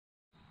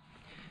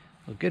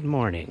Well, good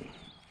morning.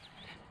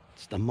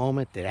 It's the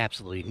moment that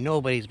absolutely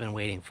nobody's been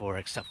waiting for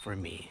except for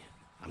me.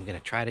 I'm going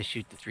to try to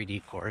shoot the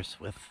 3D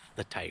course with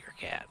the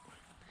Tigercat.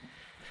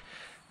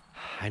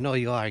 I know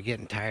you all are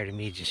getting tired of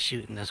me just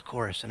shooting this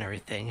course and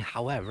everything.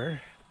 However,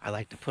 I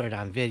like to put it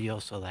on video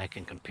so that I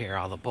can compare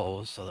all the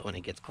bows so that when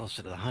it gets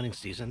closer to the hunting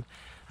season,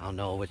 I'll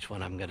know which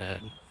one I'm going to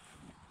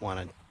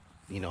want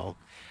to,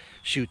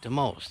 shoot the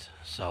most.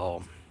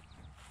 So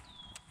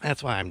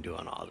that's why I'm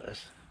doing all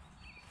this.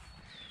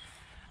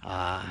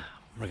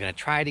 We're going to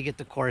try to get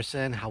the course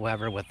in.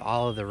 However, with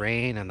all of the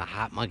rain and the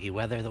hot, muggy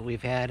weather that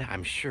we've had,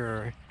 I'm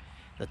sure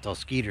that those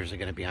skeeters are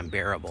going to be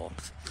unbearable.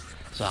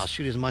 So I'll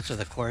shoot as much of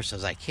the course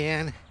as I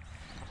can.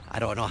 I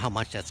don't know how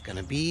much that's going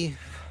to be.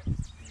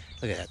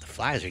 Look at that, the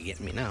flies are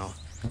getting me now.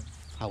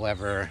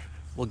 However,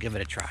 we'll give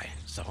it a try.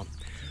 So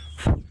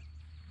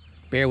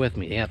bear with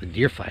me. Yeah, the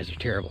deer flies are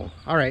terrible.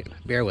 All right,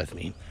 bear with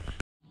me.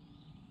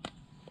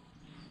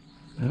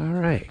 All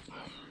right.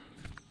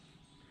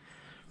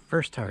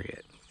 First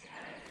target.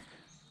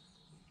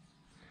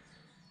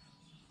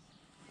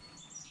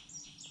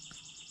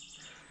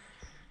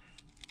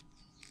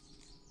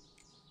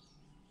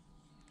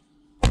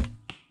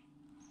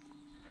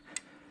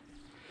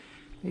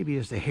 Maybe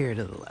just a hair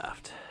to the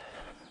left.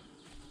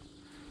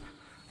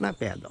 Not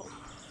bad though.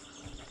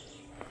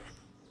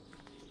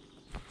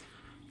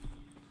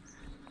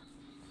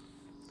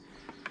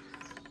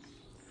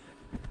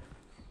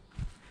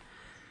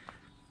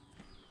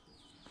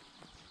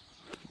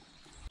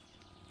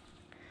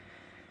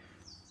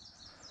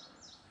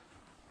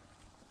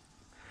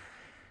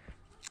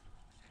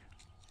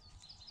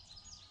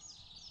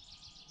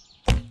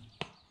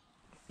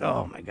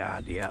 Oh my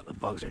God, yeah, the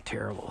bugs are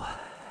terrible.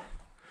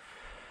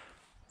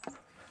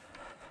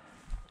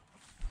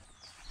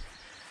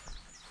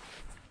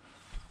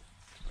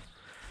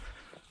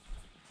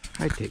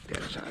 I take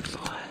that shot though.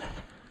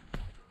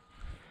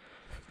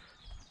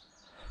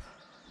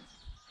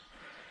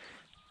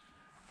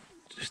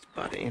 Just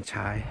about an inch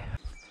high.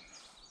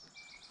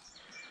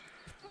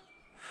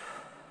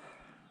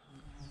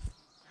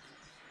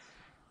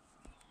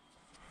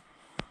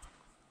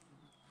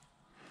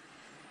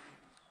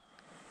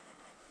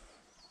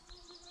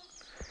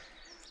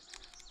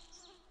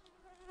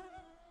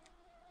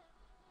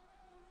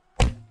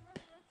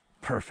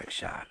 Perfect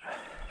shot.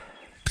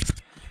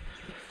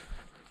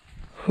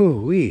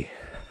 Hoo-wee.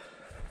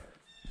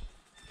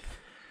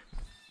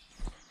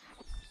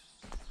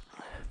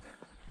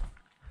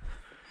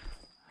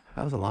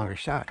 That was a longer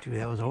shot too.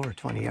 That was over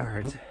 20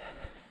 yards.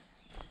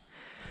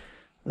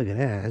 Look at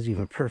that. That's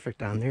even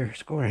perfect on their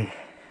scoring.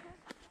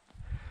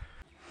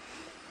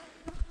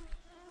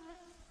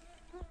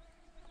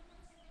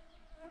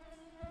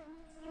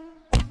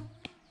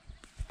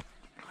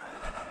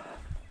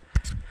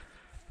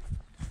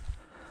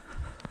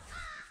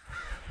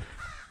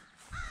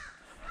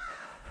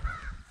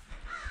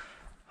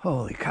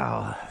 Holy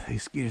cow,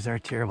 these skeeters are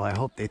terrible. I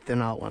hope they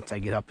thin out once I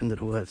get up into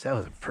the woods. That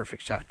was a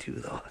perfect shot too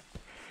though.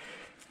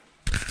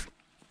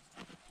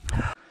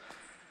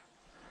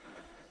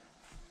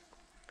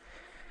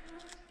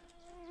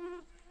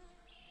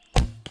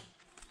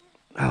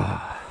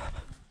 Oh,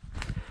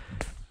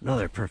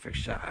 another perfect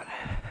shot.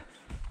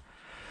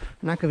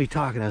 I'm not going to be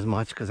talking as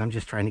much because I'm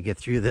just trying to get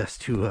through this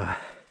to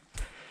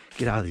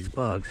get out of these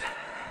bugs.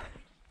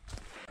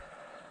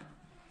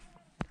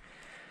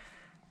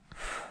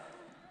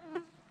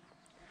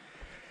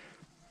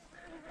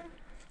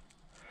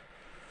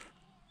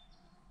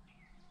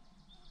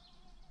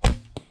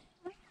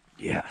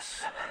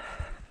 Yes.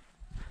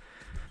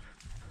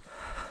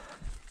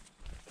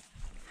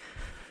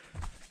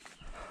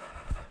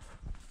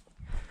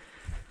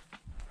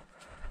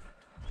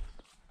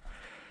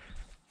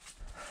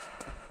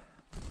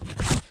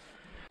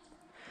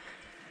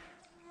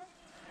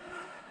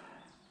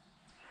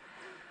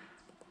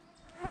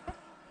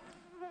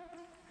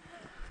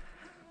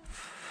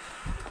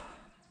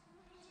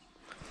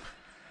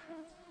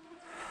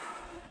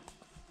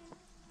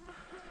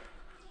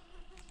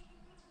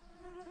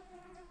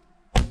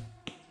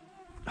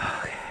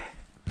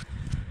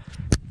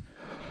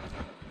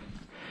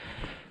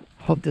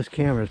 Hope this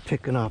camera is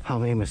picking up how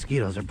many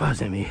mosquitoes are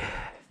buzzing me.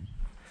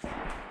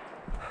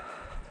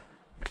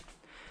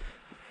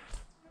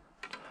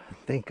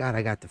 Thank God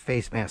I got the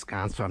face mask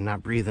on so I'm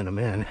not breathing them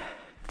in.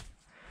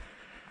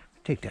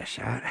 Take that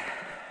shot.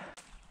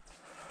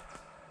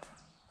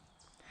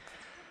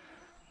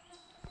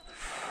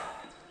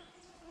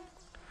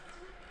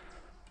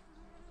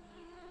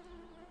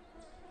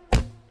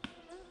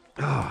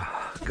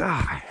 Oh,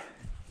 God.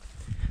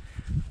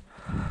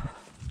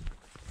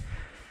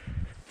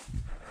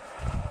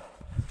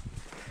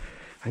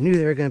 I knew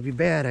they were going to be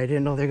bad. I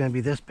didn't know they were going to be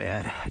this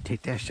bad. I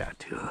take that shot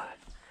too.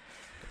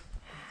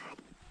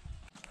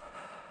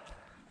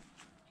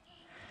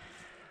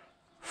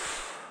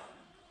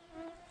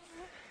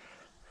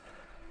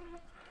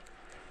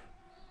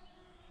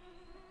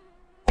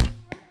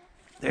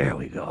 There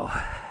we go.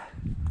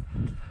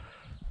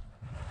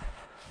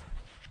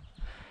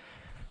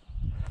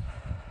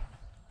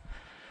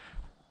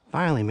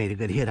 Finally made a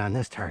good hit on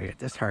this target.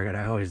 This target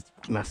I always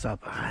mess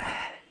up on.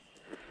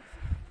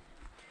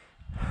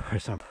 Or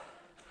something.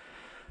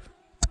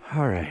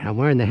 Alright, I'm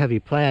wearing the heavy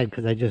plaid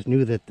because I just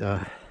knew that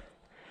the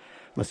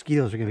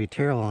mosquitoes are going to be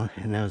terrible,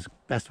 and that was the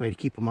best way to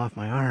keep them off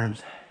my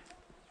arms.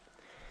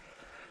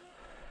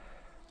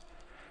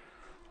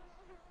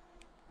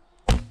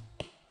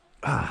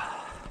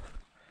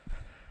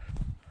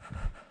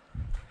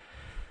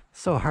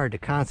 So hard to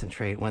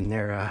concentrate when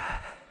they're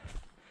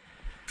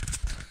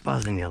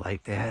buzzing you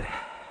like that.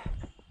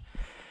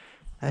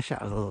 That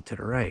shot was a little to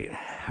the right.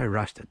 I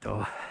rushed it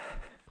though.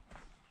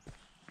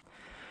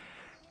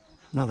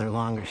 Another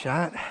longer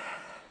shot.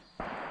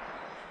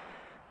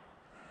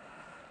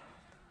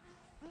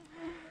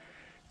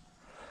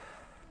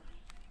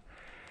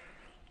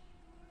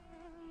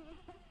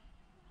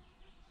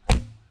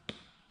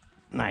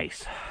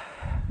 Nice.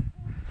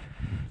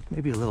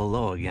 Maybe a little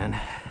low again.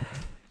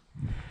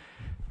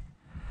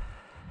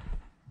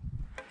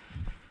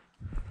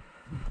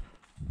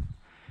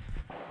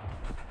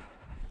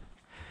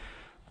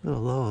 A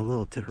little low, a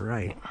little to the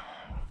right.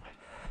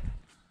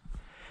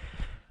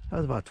 That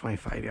was about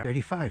 25 yards,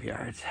 35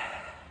 yards.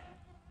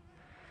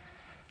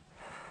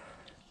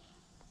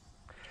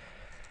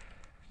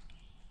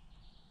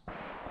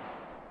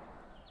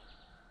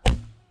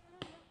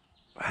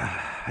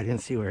 I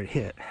didn't see where it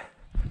hit.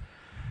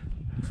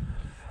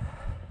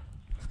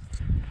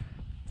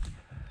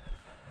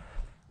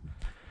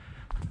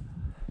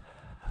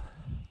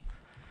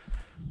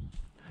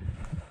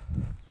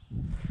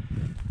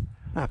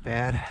 Not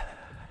bad.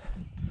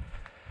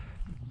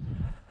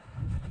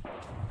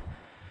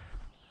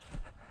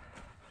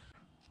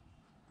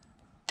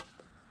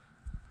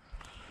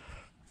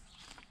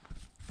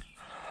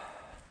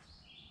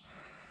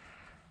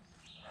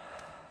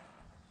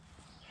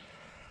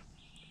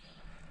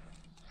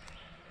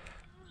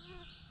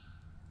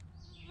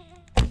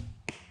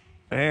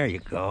 There you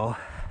go.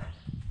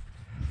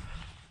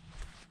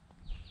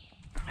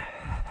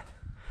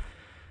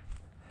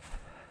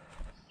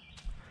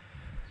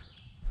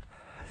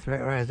 That's right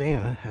where I was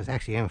aiming. I was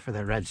actually aiming for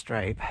the red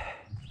stripe.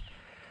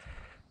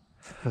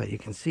 But you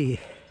can see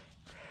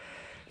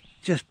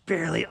just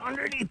barely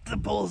underneath the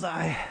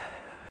bullseye.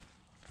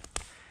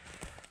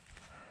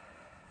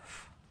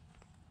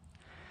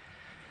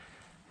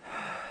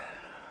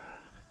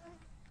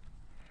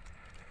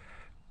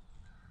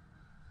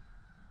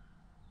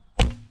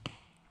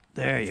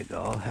 There you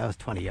go. That was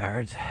 20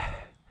 yards.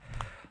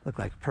 Looked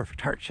like a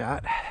perfect heart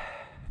shot.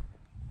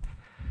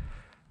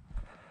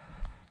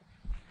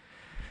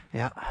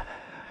 Yeah.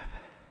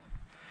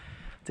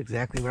 That's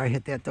exactly where I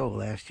hit that doe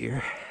last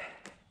year.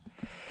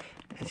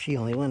 And she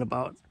only went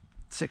about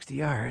 60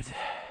 yards.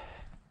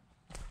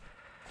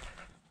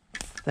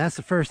 That's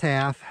the first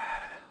half.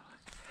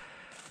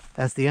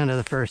 That's the end of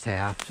the first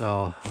half,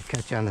 so I'll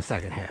catch you on the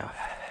second half.